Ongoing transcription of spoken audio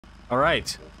All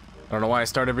right. I don't know why I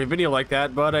start every video like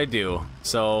that, but I do.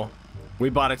 So, we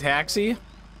bought a taxi, and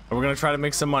we're gonna try to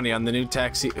make some money on the new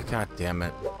taxi. God damn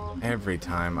it. Every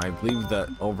time I leave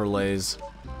the overlays.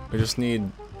 We just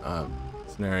need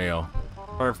scenario.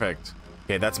 Perfect.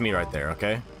 Okay, that's me right there,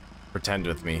 okay? Pretend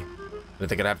with me. I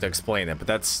think I'd have to explain it, but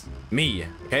that's me,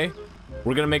 okay?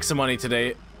 We're gonna make some money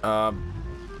today.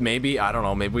 Maybe, I don't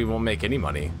know, maybe we won't make any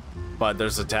money. But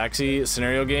there's a taxi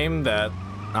scenario game that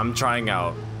I'm trying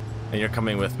out, and you're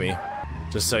coming with me,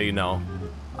 just so you know.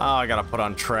 Oh, I gotta put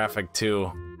on traffic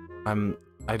too.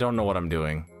 I don't know what I'm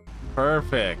doing.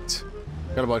 Perfect.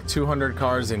 Got about 200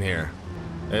 cars in here.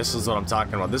 This is what I'm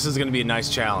talking about. This is gonna be a nice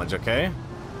challenge, okay?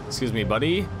 Excuse me,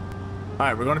 buddy. All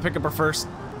right, we're gonna pick up our first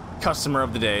customer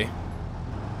of the day.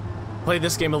 Played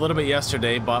this game a little bit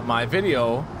yesterday, but my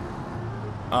video,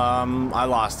 I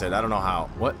lost it. I don't know how.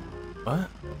 What?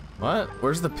 What?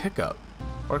 Where's the pickup?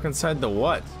 Work inside the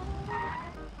what?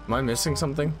 Am I missing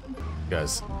something?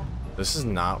 Guys, this is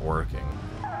not working.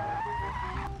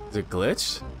 Is it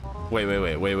glitched? Wait.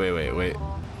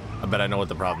 I bet I know what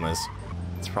the problem is.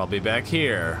 It's probably back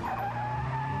here.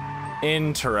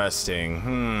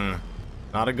 Interesting.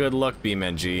 Not a good look,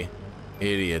 BeamNG.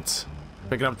 Idiots.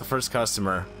 Picking up the first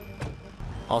customer.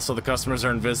 Also, the customers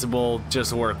are invisible.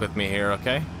 Just work with me here,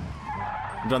 okay?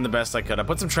 I've done the best I could. I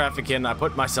put some traffic in. I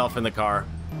put myself in the car.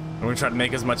 I'm gonna try to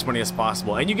make as much money as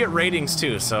possible. And you get ratings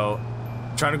too, so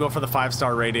I'm trying to go for the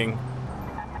 5-star rating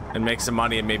and make some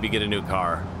money and maybe get a new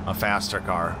car, a faster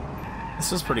car.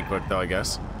 This was pretty quick though, I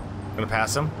guess. I'm gonna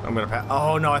pass him. I'm gonna pass.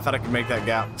 Oh no, I thought I could make that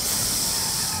gap.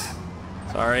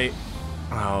 Sorry.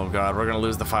 Oh god, we're gonna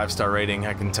lose the 5-star rating,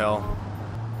 I can tell.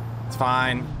 It's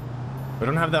fine. We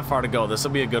don't have that far to go. This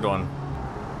will be a good one.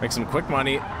 Make some quick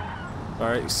money.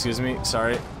 Sorry, excuse me,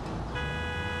 sorry.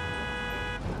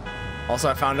 Also,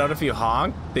 I found out if you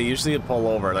honk, they usually pull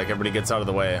over, like everybody gets out of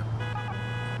the way.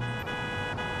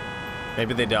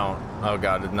 Maybe they don't. Oh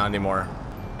god, not anymore.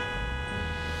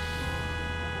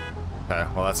 Okay,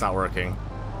 well that's not working.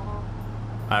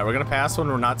 Alright, we're gonna pass when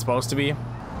we're not supposed to be.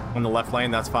 On the left lane,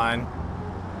 that's fine.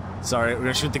 Sorry, we're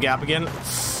gonna shoot the gap again.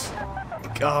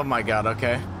 Oh my god,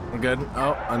 okay. We're good.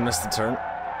 Oh, I missed the turn.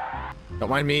 Don't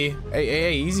mind me.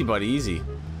 Hey, easy buddy, easy.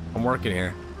 I'm working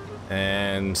here.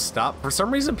 And stop. For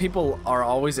some reason, people are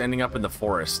always ending up in the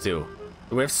forest too.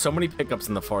 We have so many pickups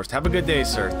in the forest. Have a good day,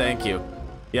 sir. Thank you.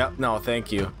 Yep, no,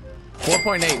 thank you.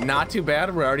 4.8, not too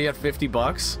bad. We're already at 50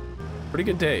 bucks. Pretty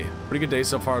good day. Pretty good day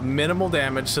so far. Minimal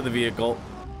damage to the vehicle.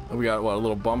 We got, what, a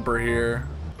little bumper here.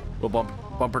 A little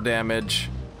bumper damage.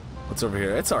 What's over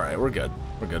here? It's all right. We're good.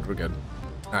 We're good.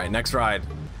 All right, next ride.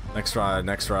 Next ride.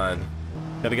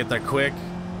 Gotta get there quick.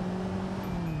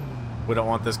 We don't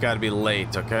want this guy to be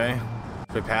late, okay?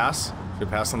 Should we pass? Should we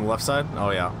pass on the left side?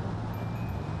 Oh, yeah.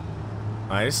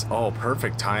 Nice. Oh,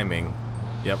 perfect timing.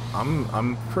 Yep,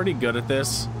 I'm pretty good at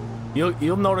this.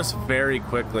 You'll notice very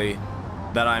quickly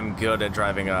that I'm good at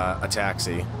driving a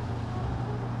taxi.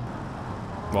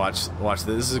 Watch this.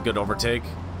 This is a good overtake.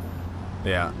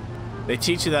 Yeah. They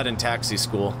teach you that in taxi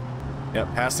school.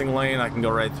 Yep, passing lane, I can go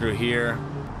right through here.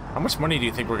 How much money do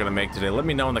you think we're gonna make today? Let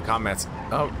me know in the comments.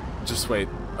 Oh, just wait.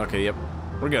 Okay, yep.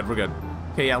 We're good.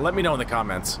 Okay, yeah, let me know in the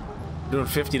comments. Doing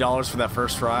 $50 for that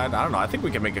first ride? I don't know, I think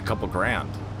we can make a couple grand,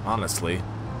 honestly.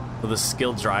 For the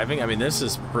skilled driving, I mean, this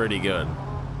is pretty good.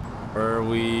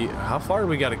 How far do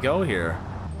we gotta go here?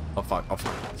 Oh, fuck. I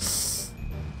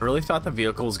really thought the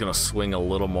vehicle was gonna swing a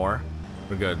little more.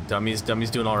 We're good. Dummy's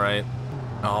doing all right.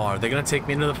 Oh, are they gonna take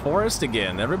me into the forest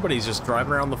again? Everybody's just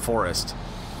driving around the forest.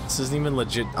 This isn't even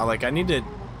legit. I needed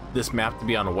this map to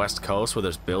be on the west coast where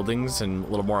there's buildings and a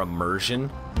little more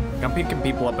immersion. I'm picking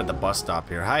people up at the bus stop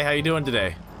here. Hi, how you doing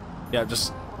today? Yeah,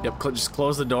 just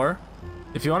close the door.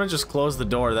 If you want to just close the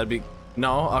door, that'd be...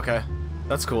 No? Okay.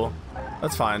 That's cool.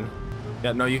 That's fine.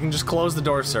 Yeah, no, you can just close the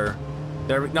door, sir.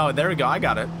 There we go. I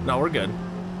got it. No, we're good.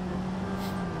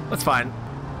 That's fine.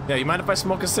 Yeah, you mind if I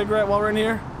smoke a cigarette while we're in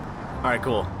here? Alright,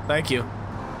 cool. Thank you.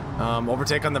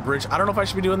 Overtake on the bridge. I don't know if I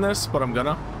should be doing this, but I'm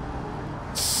gonna.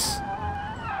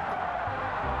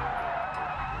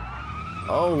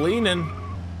 Oh, leaning.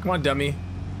 Come on, dummy.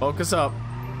 Focus up.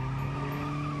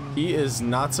 He is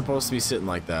not supposed to be sitting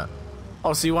like that.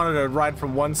 Oh, so you wanted to ride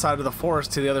from one side of the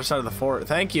forest to the other side of the forest.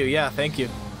 Thank you. Yeah, thank you.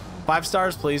 5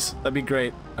 stars, please. That'd be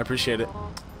great. I appreciate it.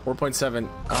 4.7.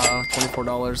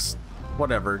 $24.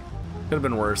 Whatever. Could have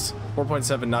been worse.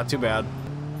 4.7, not too bad.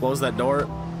 Close that door.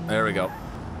 There we go. All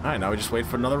right, now we just wait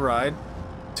for another ride.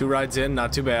 2 rides in,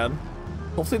 not too bad.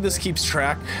 Hopefully this keeps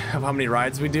track of how many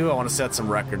rides we do. I want to set some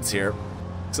records here.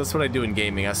 So that's what I do in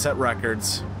gaming. I set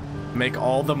records, make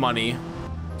all the money.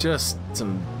 Just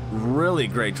some really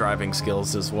great driving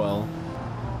skills as well.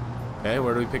 Okay,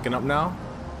 where are we picking up now?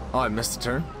 Oh, I missed a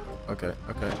turn. Okay,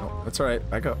 okay. Oh, that's all right.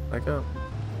 Back up, back up.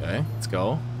 Okay, let's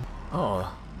go.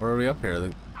 Oh, where are we up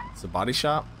here? It's a body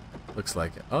shop? Looks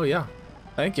like it. Oh, yeah.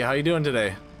 Thank you. How you doing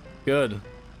today? Good.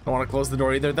 Don't want to close the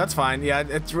door either. That's fine. Yeah,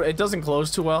 it doesn't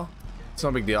close too well. It's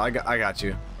no big deal. I got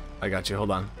you. I got you. Hold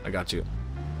on. I got you.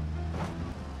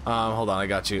 Hold on. I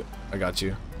got you. I got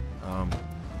you.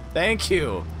 Thank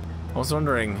you. I was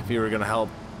wondering if you were gonna help.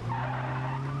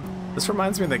 This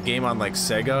reminds me of that game on like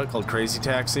Sega called Crazy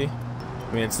Taxi.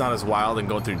 I mean, it's not as wild and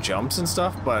going through jumps and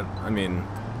stuff, but I mean,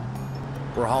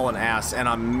 we're hauling ass and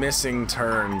I'm missing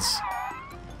turns.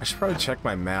 I should probably check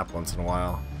my map once in a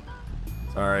while.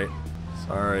 Sorry.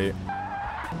 Sorry.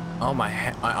 Oh,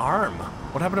 my arm.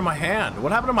 What happened to my hand?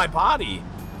 What happened to my body?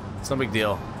 It's no big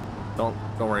deal. Don't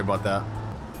worry about that.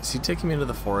 Is he taking me into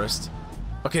the forest?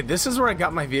 Okay, this is where I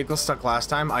got my vehicle stuck last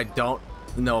time. I don't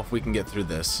know if we can get through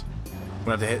this. I'm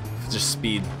gonna have to hit just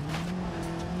speed.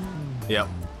 Yep.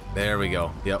 There we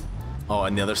go. Yep. Oh,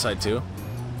 on the other side too?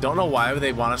 Don't know why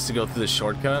they want us to go through the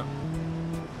shortcut.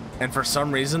 And for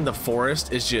some reason, the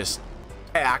forest is just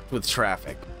packed with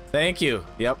traffic. Thank you.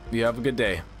 Yep, you have a good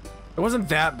day. It wasn't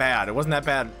that bad. It wasn't that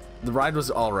bad. The ride was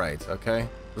all right, okay?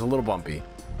 It was a little bumpy.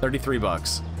 33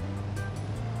 bucks.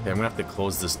 Okay, I'm gonna have to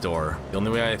close this door. The only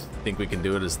way I think we can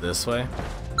do it is this way.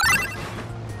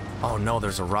 Oh no,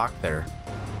 there's a rock there.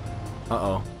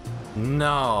 Uh-oh.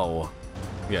 No.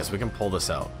 Yes, we can pull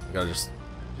this out. We gotta just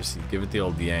give it the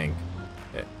old yank.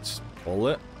 Okay, just pull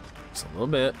it. Just a little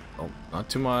bit. Oh, not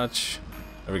too much.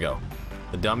 There we go.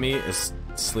 The dummy is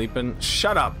sleeping.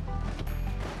 Shut up!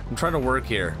 I'm trying to work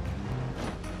here.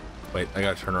 Wait, I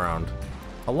gotta turn around.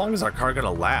 How long is our car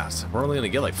gonna last? We're only gonna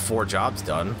get like 4 jobs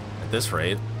done at this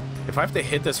rate. If I have to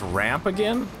hit this ramp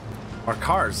again, our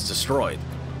car is destroyed.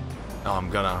 Oh, I'm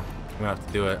gonna have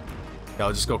to do it. Yeah,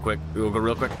 I'll just go quick. We'll go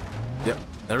real quick. Yep,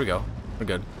 there we go. We're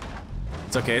good.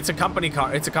 It's okay. It's a company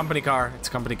car. It's a company car. It's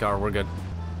a company car. We're good.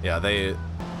 Yeah,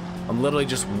 I'm literally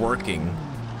just working,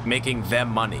 making them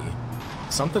money.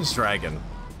 Something's dragging.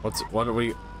 What are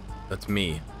we? That's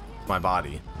me. My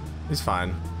body. He's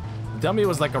fine. The dummy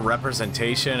was like a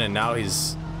representation, and now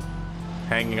he's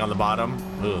hanging on the bottom.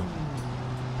 Ugh.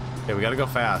 Okay, we gotta go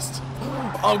fast.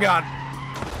 Oh god!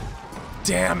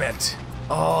 Damn it!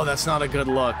 Oh, that's not a good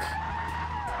look.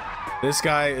 This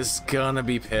guy is gonna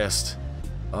be pissed.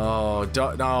 Oh,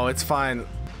 no, it's fine.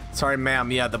 Sorry,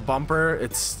 ma'am. Yeah, the bumper.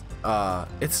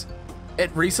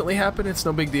 It recently happened. It's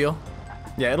no big deal.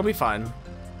 Yeah, it'll be fine.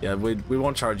 Yeah, we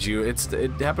won't charge you. It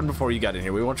happened before you got in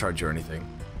here. We won't charge you or anything.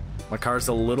 My car's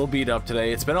a little beat up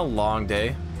today. It's been a long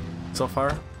day so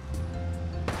far.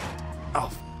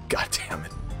 Oh, god damn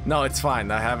it. No, it's fine.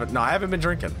 I haven't been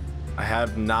drinking. I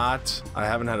haven't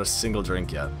had a single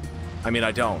drink yet. I mean,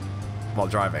 I don't while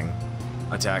driving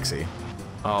a taxi.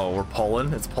 Oh, we're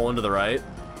pulling. It's pulling to the right.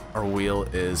 Our wheel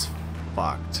is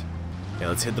fucked. Okay,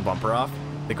 let's hit the bumper off.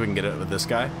 Think we can get it with this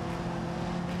guy?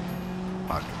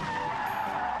 Fuck.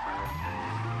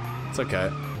 It's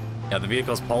okay. Yeah, the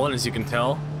vehicle's pulling, as you can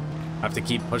tell. I have to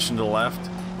keep pushing to the left.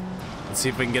 Let's see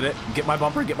if we can get it. Get my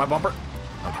bumper. Get my bumper.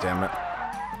 Oh, damn it.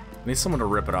 I need someone to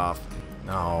rip it off.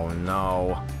 No,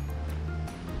 no.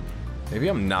 Maybe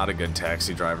I'm not a good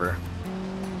taxi driver.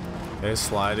 Okay,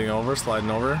 sliding over.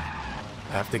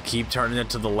 I have to keep turning it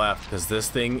to the left because this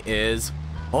thing is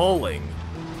pulling.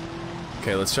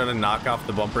 Okay, let's try to knock off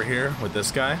the bumper here with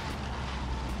this guy.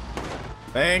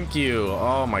 Thank you.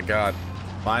 Oh my god.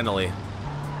 Finally.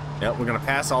 Yep, we're gonna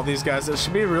pass all these guys. It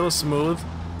should be real smooth.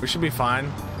 We should be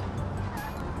fine.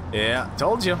 Yeah,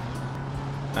 told you.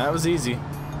 That was easy.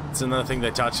 It's another thing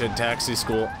they taught you in taxi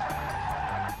school.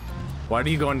 Why are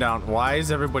you going down? Why is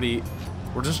everybody...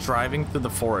 We're just driving through the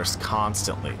forest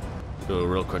constantly. Do a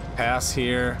real quick pass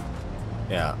here.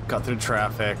 Yeah, cut through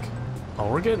traffic. Oh,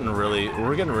 we're getting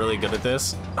really good at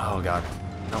this. Oh god.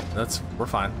 No, we're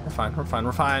fine.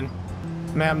 We're fine.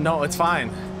 Ma'am, no, it's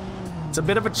fine. It's a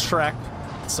bit of a trek,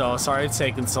 so sorry it's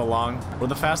taking so long. We're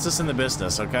the fastest in the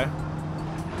business, okay?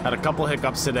 Had a couple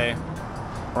hiccups today.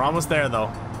 We're almost there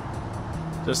though.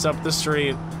 Just up the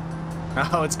street.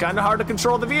 Oh, it's kind of hard to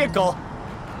control the vehicle.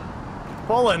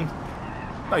 Pulling.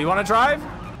 Oh, you want to drive?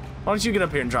 Why don't you get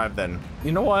up here and drive then?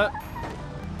 You know what?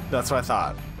 That's what I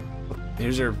thought.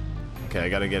 Here's your... Okay, I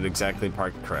gotta get exactly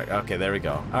parked correct. Okay, there we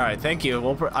go. All right, thank you.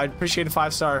 Well, I appreciate a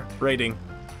 5-star rating.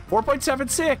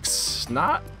 4.76.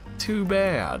 Not too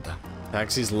bad.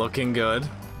 Taxi's looking good.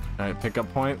 All right,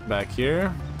 pickup point back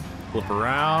here. Flip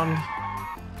around.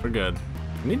 We're good.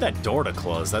 We need that door to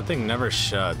close. That thing never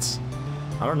shuts.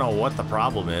 I don't know what the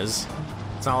problem is.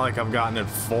 It's not like I've gotten in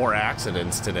 4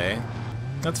 accidents today.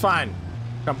 That's fine.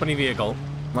 Company vehicle.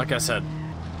 Like I said.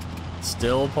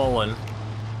 Still pulling.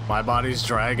 My body's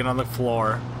dragging on the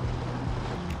floor.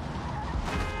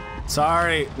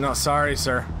 Sorry. No, sorry,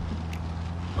 sir.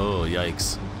 Oh,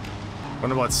 yikes.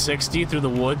 What about 60 through the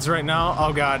woods right now?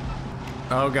 Oh, God.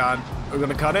 Oh, God. We're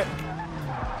gonna cut it?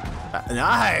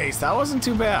 Nice. That wasn't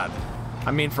too bad.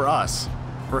 I mean, for us.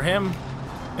 For him,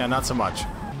 yeah, not so much.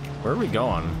 Where are we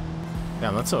going?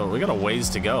 Damn, we got a ways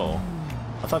to go.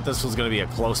 I thought this was gonna be a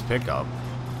close pickup.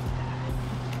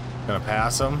 Gonna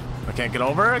pass him. I can't get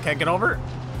over. I can't get over.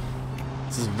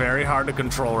 This is very hard to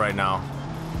control right now.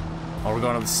 Oh, we're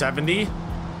going up to 70.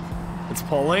 It's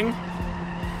pulling.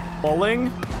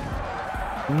 Pulling.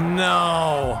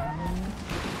 No.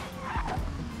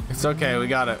 It's okay. We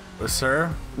got it.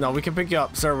 Sir? No, we can pick you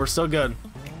up. Sir, we're still good.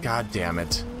 God damn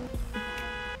it.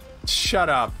 Shut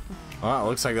up. Well, it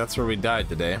looks like that's where we died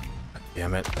today. God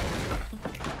damn it.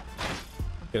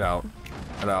 Get out.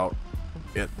 Get out.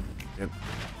 Get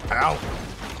out.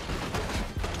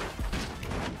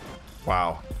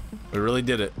 Wow. We really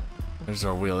did it. There's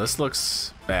our wheel. This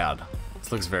looks bad.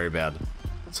 This looks very bad.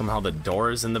 Somehow the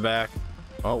door is in the back.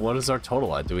 Oh, what is our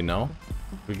total at? Do we know?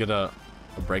 We get a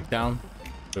breakdown?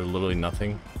 There's literally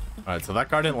nothing. Alright, so that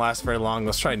car didn't last very long.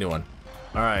 Let's try a new one.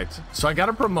 Alright, so I got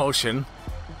a promotion.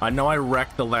 I know I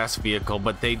wrecked the last vehicle,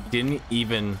 but they didn't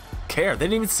even care. They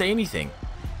didn't even say anything.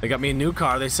 They got me a new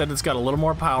car. They said it's got a little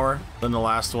more power than the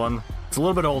last one. It's a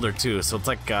little bit older too, so it's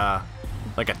like a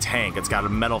tank. It's got a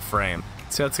metal frame.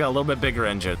 So it's got a little bit bigger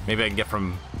engine. Maybe I can get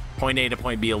from point A to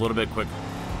point B a little bit quicker.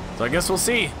 So I guess we'll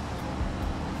see.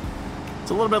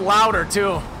 It's a little bit louder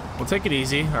too. We'll take it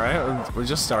easy, all right? We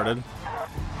just started.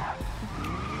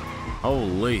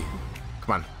 Holy.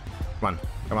 Come on. Come on.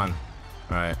 Come on.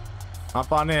 All right.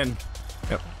 Hop on in.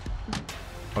 Yep.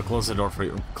 I'll close the door for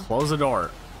you. Close the door.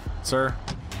 Sir,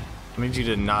 I need you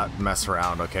to not mess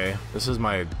around, okay? This is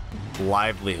my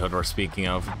livelihood we're speaking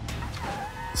of.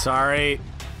 Sorry.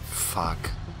 Fuck.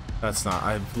 That's not...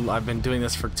 I've been doing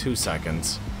this for 2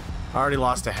 seconds. I already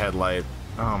lost a headlight.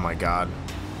 Oh my god.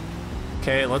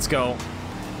 Okay, let's go.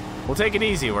 We'll take it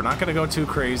easy. We're not gonna go too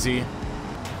crazy.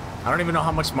 I don't even know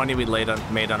how much money we made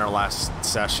on our last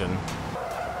session.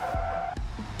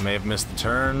 May have missed the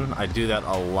turn. I do that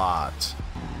a lot.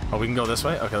 Oh, we can go this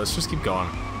way? Okay, let's just keep going.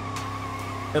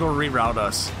 It'll reroute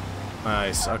us.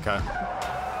 Nice, okay.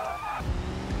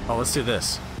 Oh, let's do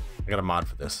this. I got a mod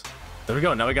for this. There we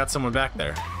go. Now we got someone back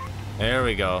there. There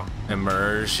we go.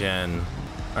 Immersion.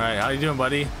 All right, how you doing,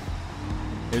 buddy?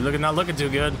 You're not looking too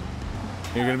good.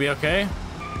 You're gonna be okay?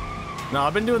 No,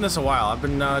 I've been doing this a while. I've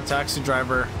been a taxi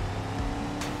driver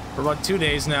for about 2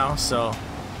 days now, so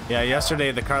yeah,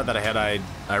 yesterday the car that I had,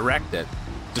 I wrecked it.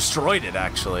 Destroyed it,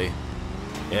 actually.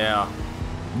 Yeah.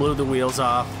 Blew the wheels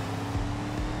off.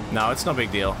 No, it's no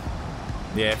big deal.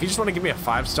 Yeah, if you just want to give me a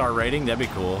 5-star rating, that'd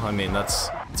be cool. I mean, that's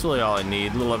really all I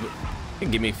need. A little of it. You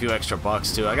can give me a few extra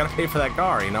bucks, too. I gotta pay for that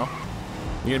car, you know?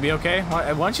 You gonna be okay?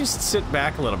 Why don't you sit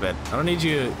back a little bit? I don't need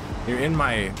you... You're in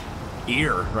my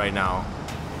ear right now.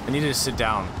 I need you to sit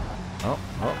down. Oh.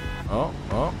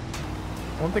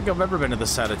 I don't think I've ever been to this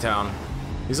side of town.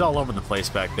 He's all over the place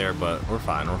back there, but we're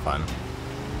fine, we're fine.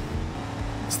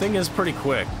 This thing is pretty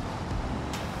quick.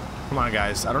 Come on,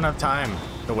 guys. I don't have time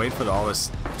to wait for all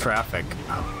this traffic.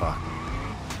 Oh, fuck.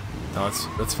 No,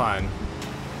 that's fine.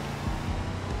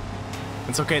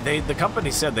 It's okay. The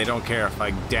company said they don't care if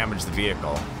I damage the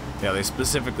vehicle. Yeah, they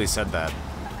specifically said that.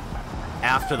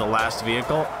 After the last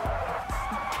vehicle,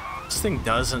 this thing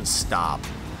doesn't stop.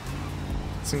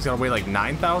 This thing's gonna weigh like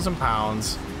 9,000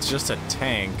 pounds. It's just a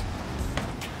tank.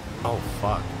 Oh,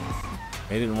 fuck.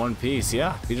 Made it in one piece.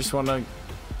 Yeah, if you just want to...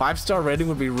 5-star rating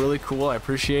would be really cool. I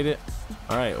appreciate it.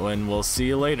 All right, when we'll see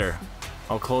you later.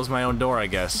 I'll close my own door, I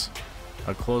guess.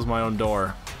 I'll close my own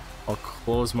door. I'll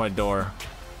close my door.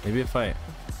 Maybe if I...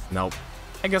 Nope.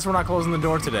 I guess we're not closing the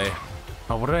door today.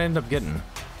 Oh, what did I end up getting?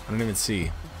 I didn't even see.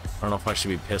 I don't know if I should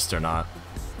be pissed or not.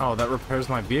 Oh, that repairs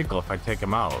my vehicle if I take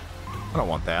him out. I don't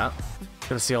want that.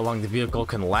 Gotta see how long the vehicle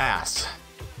can last.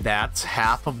 That's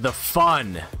half of the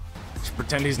fun. Just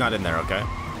pretend he's not in there, okay?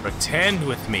 Pretend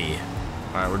with me.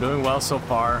 All right, we're doing well so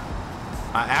far.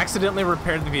 I accidentally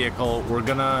repaired the vehicle.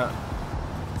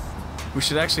 We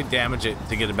should actually damage it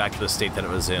to get it back to the state that it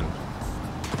was in.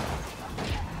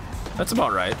 That's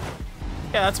about right.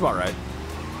 Yeah, that's about right.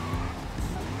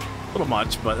 A little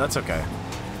much, but that's okay.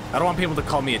 I don't want people to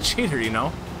call me a cheater, you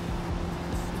know?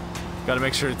 Gotta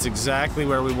make sure it's exactly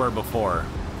where we were before.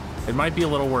 It might be a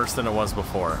little worse than it was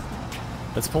before.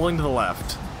 It's pulling to the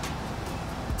left.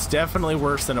 It's definitely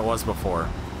worse than it was before.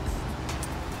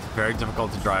 It's very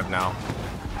difficult to drive now.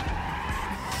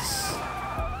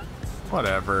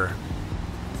 Whatever.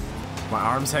 My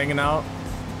arm's hanging out.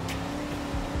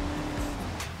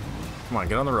 Come on,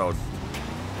 get on the road.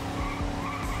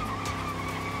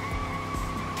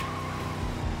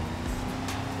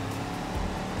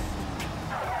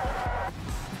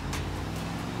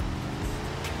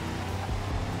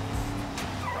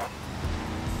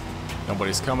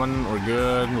 Nobody's coming. We're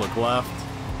good. Look left.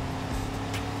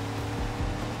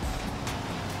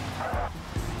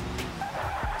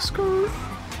 Skirt.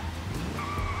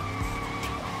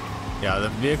 Yeah, the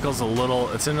vehicle's a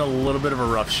little, it's in a little bit of a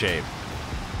rough shape.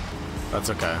 That's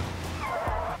okay.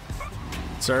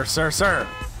 Sir, sir, sir.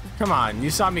 Come on, you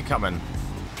saw me coming.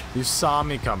 You saw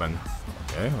me coming.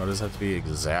 Okay, why does it have to be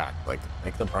exact? Like,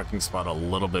 make the parking spot a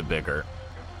little bit bigger.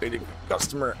 Waiting for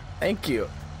customer. Thank you.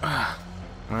 All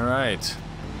right.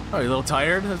 Oh, you a little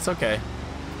tired? That's okay.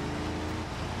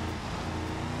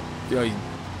 You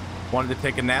wanted to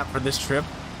take a nap for this trip?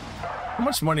 How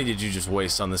much money did you just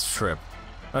waste on this trip?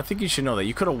 I think you should know that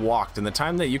you could have walked. In the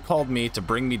time that you called me to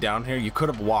bring me down here, you could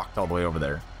have walked all the way over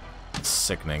there. It's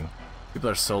sickening. People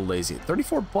are so lazy.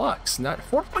 34 bucks, not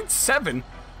 4.7.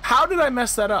 How did I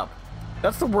mess that up?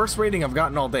 That's the worst rating I've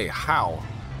gotten all day. How?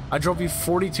 I drove you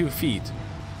 42 feet.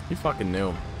 You fucking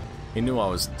knew. You knew I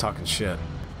was talking shit.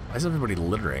 Why is everybody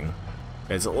littering?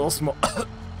 Okay, it's a little a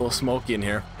little smoky in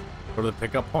here. Go to the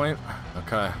pickup point.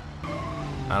 Okay.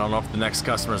 I don't know if the next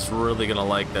customer is really gonna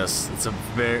like this. It's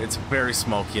very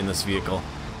smoky in this vehicle.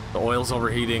 The oil's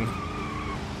overheating.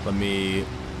 Let me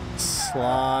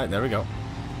slide. There we go.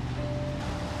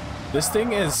 This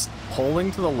thing is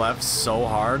pulling to the left so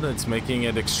hard, it's making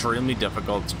it extremely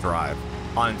difficult to drive.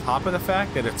 On top of the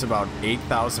fact that it's about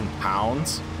 8,000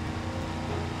 pounds.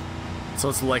 So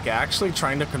it's like actually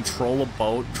trying to control a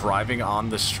boat driving on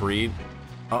the street.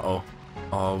 Uh-oh.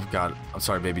 Oh, God. I'm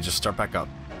sorry, baby. Just start back up.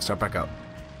 Start back up.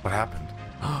 What happened?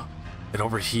 It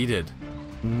overheated.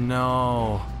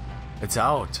 No. It's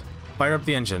out. Fire up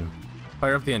the engine.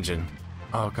 Fire up the engine.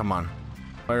 Oh, come on.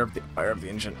 Fire up the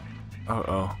engine.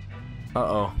 Uh-oh.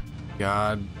 Uh-oh.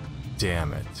 God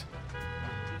damn it.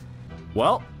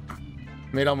 Well,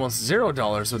 made almost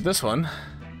 $0 with this one.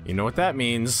 You know what that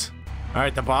means. All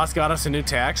right, the boss got us a new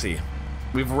taxi.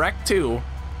 We've wrecked 2,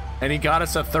 and he got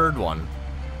us a 3rd one.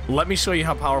 Let me show you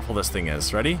how powerful this thing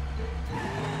is. Ready?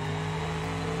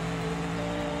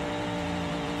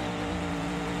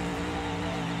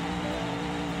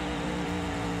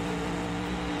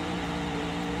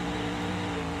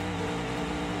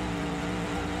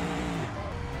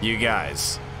 You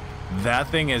guys, that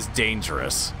thing is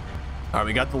dangerous. All right,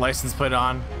 we got the license plate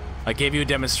on. I gave you a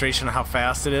demonstration of how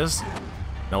fast it is.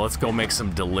 Now let's go make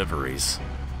some deliveries.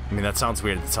 I mean, that sounds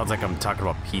weird. It sounds like I'm talking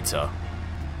about pizza.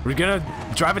 We're gonna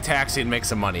drive a taxi and make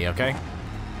some money, okay?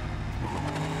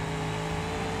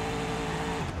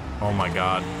 Oh my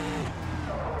God.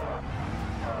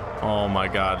 Oh my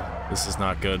God. This is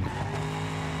not good.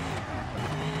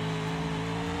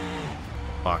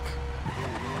 Fuck.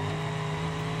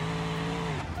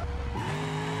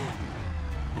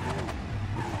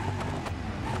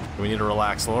 We need to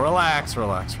relax. Relax,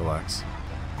 relax, relax.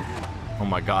 Oh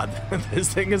my God.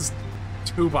 This thing is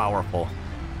too powerful.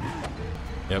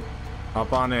 Yep.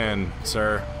 Hop on in,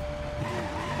 sir.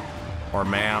 Or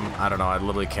ma'am. I don't know. I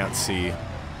literally can't see.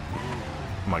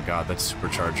 Oh my God, that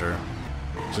supercharger.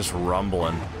 Just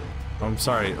rumbling. I'm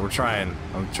sorry. We're trying.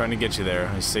 I'm trying to get you there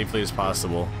as safely as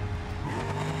possible.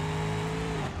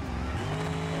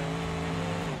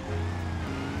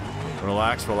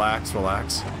 Relax, relax,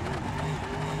 relax.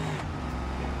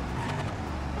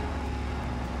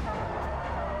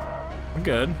 We're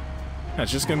good.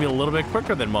 That's just gonna be a little bit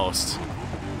quicker than most.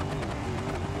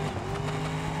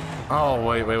 Oh,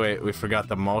 wait, wait, wait. We forgot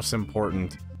the most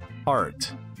important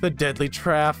part. The deadly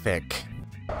traffic.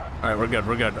 Alright, we're good,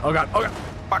 we're good. Oh God, oh God.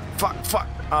 Fuck, fuck, fuck.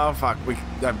 Oh, fuck.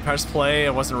 I pressed play, I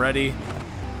wasn't ready.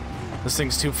 This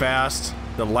thing's too fast.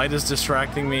 The light is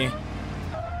distracting me.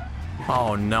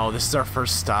 Oh no, this is our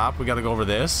first stop. We gotta go over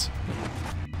this.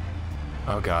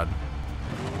 Oh God.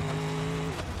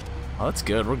 Oh, that's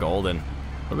good. We're golden.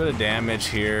 A little bit of damage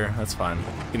here. That's fine.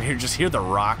 You can just hear the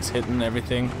rocks hitting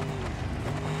everything.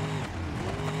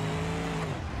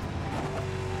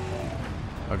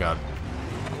 Oh God.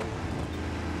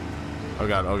 Oh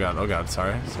God, oh God, oh God.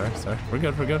 Sorry, sorry, sorry. We're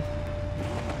good, we're good.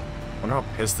 I wonder how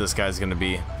pissed this guy's gonna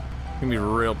be. He's gonna be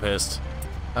real pissed.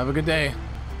 Have a good day.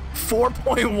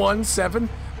 4.17?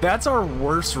 That's our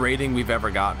worst rating we've ever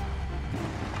gotten.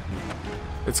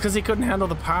 It's because he couldn't handle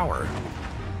the power.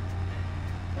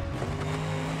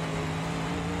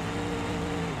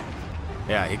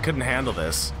 Yeah, he couldn't handle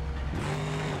this.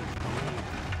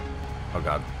 Oh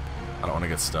God. I don't want to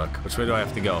get stuck. Which way do I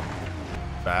have to go?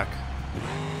 Back.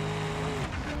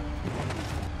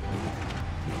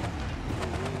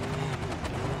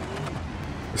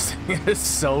 This thing is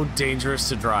so dangerous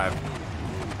to drive.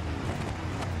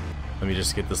 Let me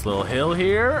just get this little hill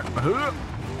here.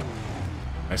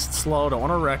 Nice and slow, don't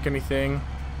want to wreck anything.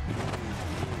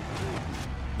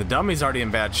 The dummy's already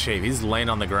in bad shape. He's laying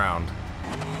on the ground.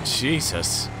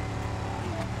 Jesus.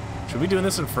 Should we be doing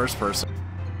this in first person?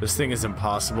 This thing is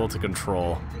impossible to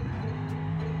control.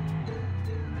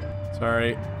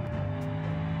 Sorry.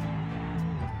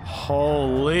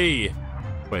 Holy.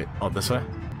 Wait, oh, this way?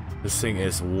 This thing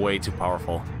is way too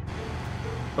powerful.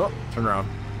 Oh, turn around.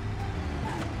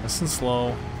 Nice and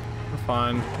slow. We're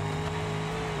fine.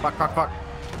 Fuck, fuck, fuck.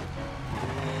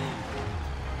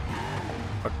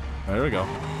 Fuck. There we go.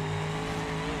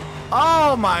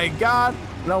 Oh my god!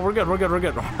 No, we're good, we're good, we're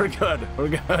good, we're good, we're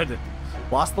good.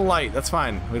 Lost the light, that's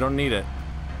fine. We don't need it.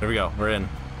 There we go, we're in.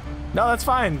 No, that's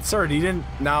fine, sir, you didn't...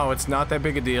 No, it's not that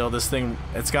big a deal. This thing,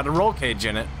 it's got a roll cage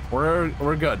in it. We're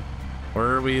good.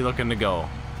 Where are we looking to go?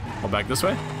 Oh, back this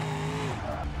way?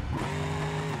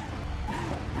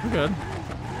 We're good.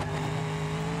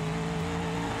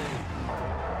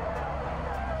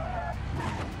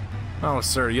 Oh,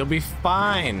 sir, you'll be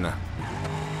fine.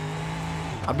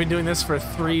 I've been doing this for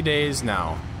 3 days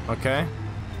now, okay?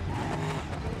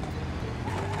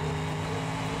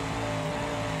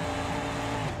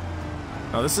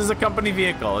 No, this is a company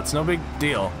vehicle. It's no big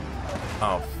deal.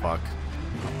 Oh, fuck.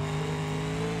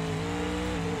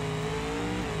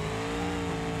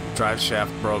 Drive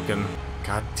shaft broken.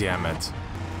 God damn it.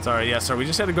 Sorry, yeah, sir, we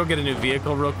just had to go get a new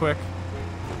vehicle real quick.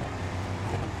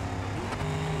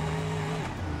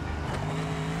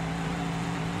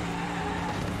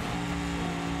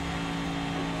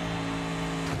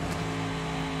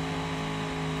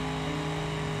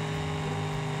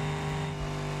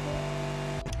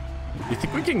 You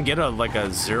think we can get a like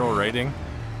a 0 rating?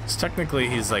 Because technically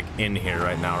he's like in here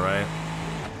right now, right?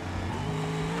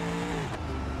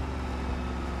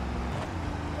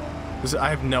 I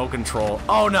have no control.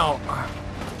 Oh no!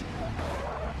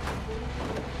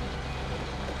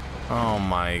 Oh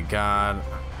my god.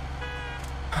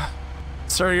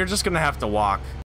 Sir, you're just gonna have to walk.